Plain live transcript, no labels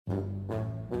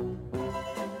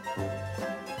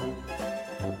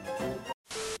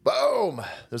Boom!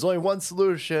 There's only one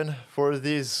solution for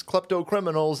these klepto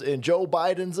criminals in Joe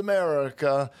Biden's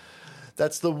America.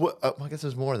 That's the... I guess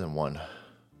there's more than one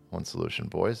solution,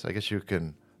 boys. I guess you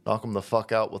can knock them the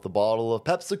fuck out with a bottle of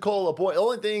Pepsi Cola. Boy, the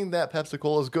only thing that Pepsi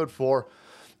Cola is good for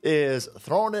is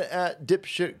throwing it at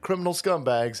dipshit criminal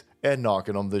scumbags and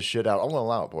knocking them this shit out. I'm going to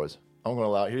allow it, boys. I'm going to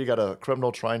allow it. Here you got a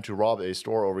criminal trying to rob a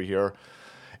store over here.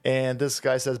 And this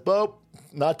guy says, "Boop,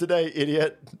 not today,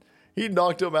 idiot." He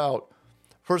knocked him out.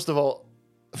 First of all,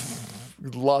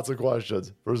 lots of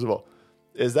questions. First of all,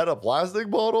 is that a plastic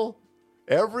bottle?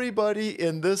 Everybody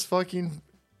in this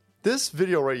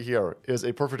video right here is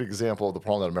a perfect example of the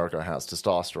problem that America has,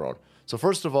 testosterone. So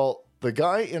first of all, the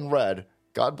guy in red,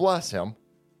 God bless him,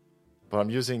 but I'm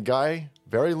using guy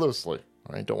very loosely.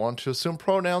 All right, don't want to assume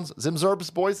pronouns.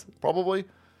 Zimzerbs, boys, probably.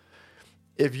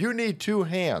 If you need two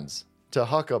hands to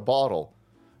huck a bottle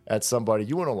at somebody,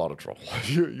 you in a lot of trouble.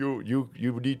 You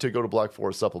need to go to Black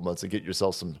Forest Supplements and get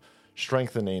yourself some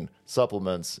strengthening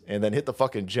supplements and then hit the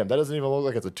fucking gym. That doesn't even look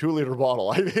like it's a 2-liter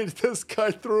bottle. I mean, this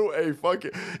guy threw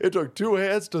it took two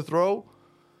hands to throw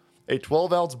a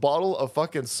 12-ounce bottle of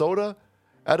fucking soda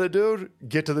at a dude.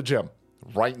 Get to the gym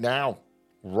right now.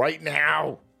 Right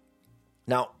now.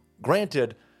 Now,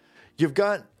 granted, you've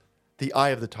got the eye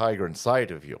of the tiger inside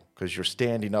of you because you're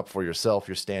standing up for yourself.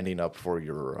 You're standing up for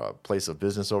your place of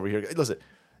business over here. Listen,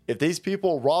 if these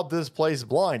people rob this place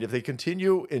blind, if they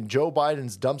continue in Joe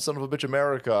Biden's dumb son of a bitch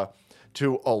America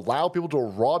to allow people to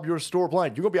rob your store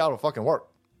blind, you're going to be out of fucking work.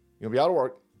 You're going to be out of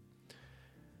work.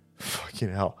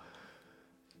 Fucking hell.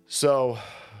 So,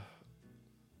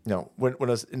 you know, when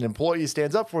an employee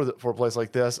stands up for a place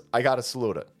like this, I got to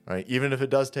salute it, right? Even if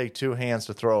it does take two hands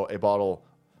to throw a bottle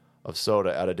of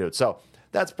soda at a dude. So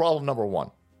that's problem number one.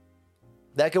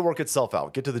 That can work itself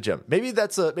out. Get to the gym. Maybe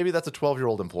that's a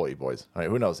 12-year-old employee, boys. All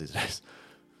right, who knows these days?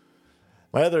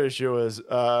 My other issue is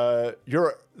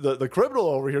the criminal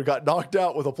over here got knocked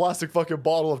out with a plastic fucking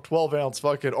bottle of 12-ounce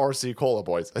fucking RC Cola,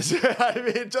 boys. I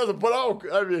mean, it doesn't. But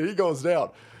he goes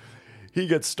down. He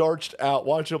gets starched out.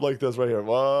 Watch him like this right here.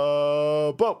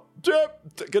 Boom.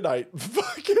 Good night.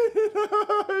 Fucking,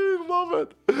 I love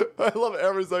it. I love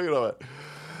every second of it.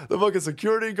 The fucking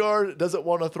security guard doesn't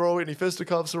want to throw any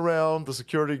fisticuffs around. The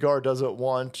security guard doesn't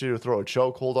want to throw a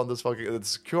chokehold on this fucking... The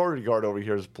security guard over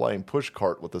here is playing push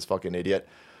cart with this fucking idiot.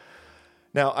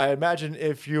 Now, I imagine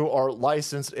if you are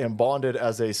licensed and bonded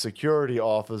as a security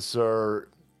officer,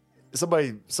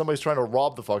 somebody's trying to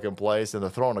rob the fucking place and they're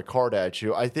throwing a card at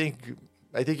you. I think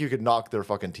you could knock their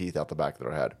fucking teeth out the back of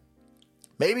their head.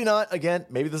 Maybe not. Again,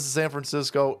 maybe this is San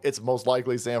Francisco. It's most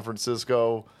likely San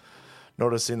Francisco.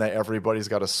 Noticing that everybody's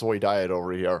got a soy diet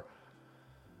over here.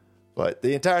 But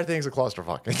the entire thing's a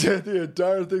clusterfuck. The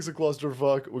entire thing's a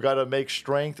clusterfuck. We got to make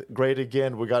strength great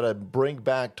again. We got to bring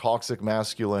back toxic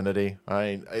masculinity.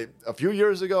 A few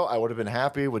years ago, I would have been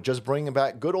happy with just bringing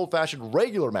back good old-fashioned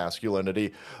regular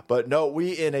masculinity. But no,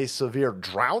 we in a severe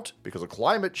drought because of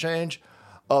climate change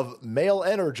of male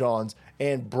energons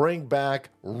and bring back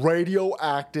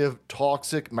radioactive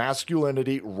toxic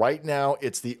masculinity right now.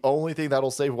 It's the only thing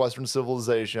that'll save Western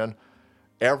civilization.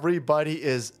 Everybody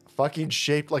is fucking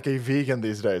shaped like a vegan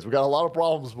these days. We got a lot of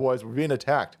problems, boys. We're being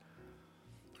attacked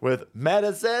with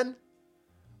medicine,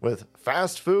 with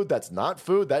fast food that's not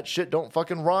food. That shit don't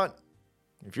fucking rot.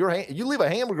 If you leave a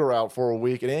hamburger out for a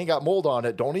week and it ain't got mold on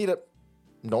it, don't eat it.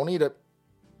 Don't eat it.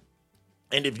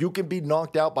 And if you can be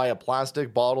knocked out by a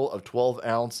plastic bottle of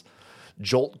 12-ounce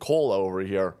Jolt Cola over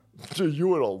here,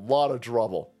 you in a lot of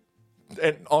trouble.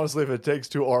 And honestly, if it takes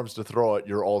two arms to throw it,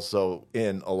 you're also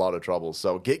in a lot of trouble.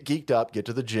 So get geeked up, get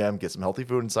to the gym, get some healthy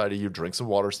food inside of you, drink some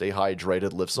water, stay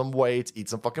hydrated, lift some weights, eat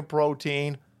some fucking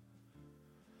protein.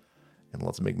 And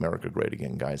let's make America great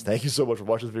again, guys. Thank you so much for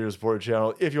watching this video, support our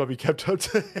channel. If you want to be kept up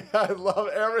to I love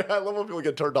when people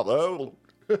get turned up. Oh,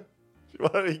 you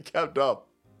want to be kept up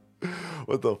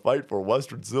with the fight for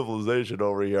Western civilization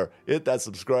over here, hit that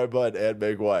subscribe button and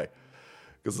make way.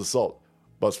 Because the salt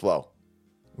must flow.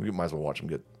 We might as well watch him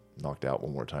get knocked out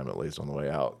one more time at least on the way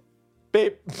out.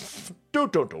 Beep.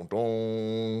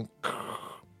 All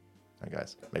right,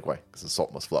 guys, make way. Because the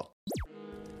salt must flow.